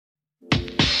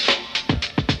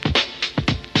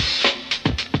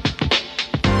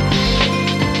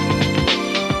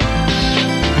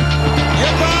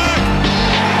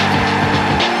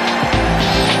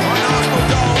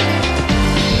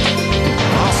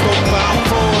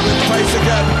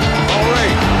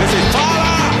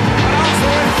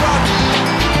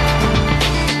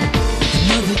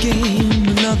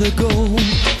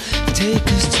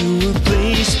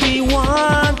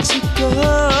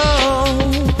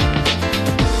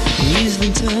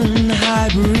Brighton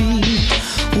Highbury.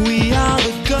 We are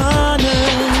the Gunners,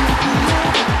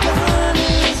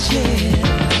 yeah.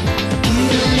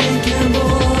 Keelan and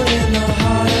Campbell in the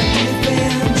heart of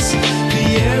defense.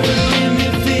 Vieira in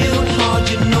midfield, hard,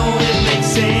 you know it makes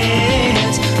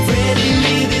sense. Freddie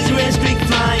with his red streak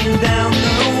flying down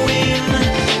the wing.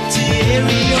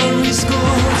 Thierry Henry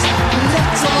scores,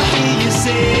 let's all hear you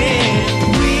say.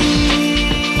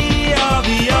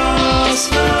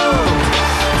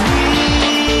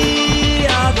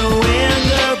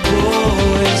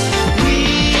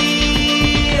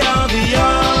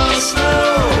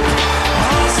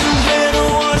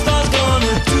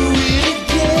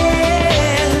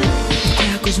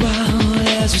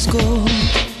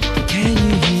 Can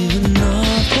you hear the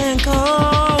North Bank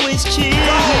always cheering?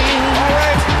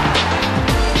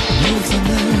 Look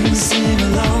thunder, sing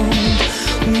along.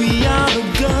 We are the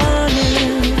Gunners,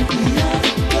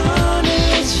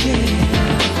 yeah.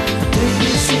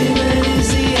 David Seaman is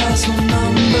the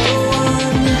Arsenal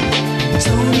 #1.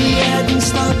 Tony Adams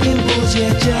stopping balls,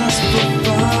 yeah, just for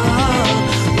fun.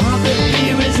 Robert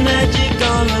Pires magic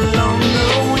all along the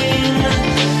wing.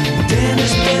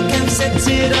 Dennis Bergkamp sets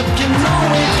it up, you know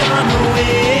we're gonna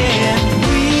win.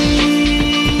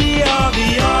 We are the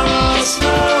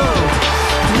Arsenal.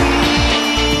 We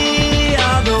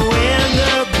are the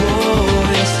Wenger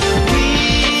boys. We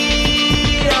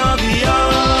are the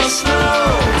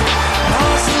Arsenal.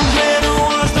 Arsenal's red and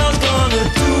white star's gonna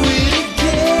do it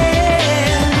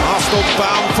again. Arsenal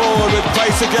bound forward with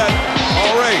pace again.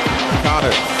 Henry,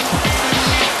 Cardiff.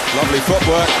 Lovely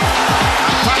footwork.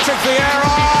 And Patrick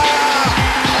Vieira.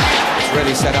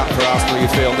 Really set up for Arsenal, you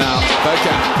feel now.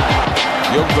 Bergkamp,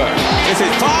 Ljungberg, this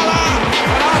is Parla,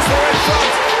 and Arsenal in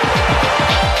front.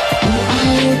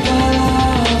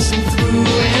 Arsenal through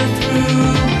and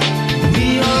through. We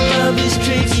all love this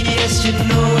trick, yes, you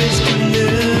know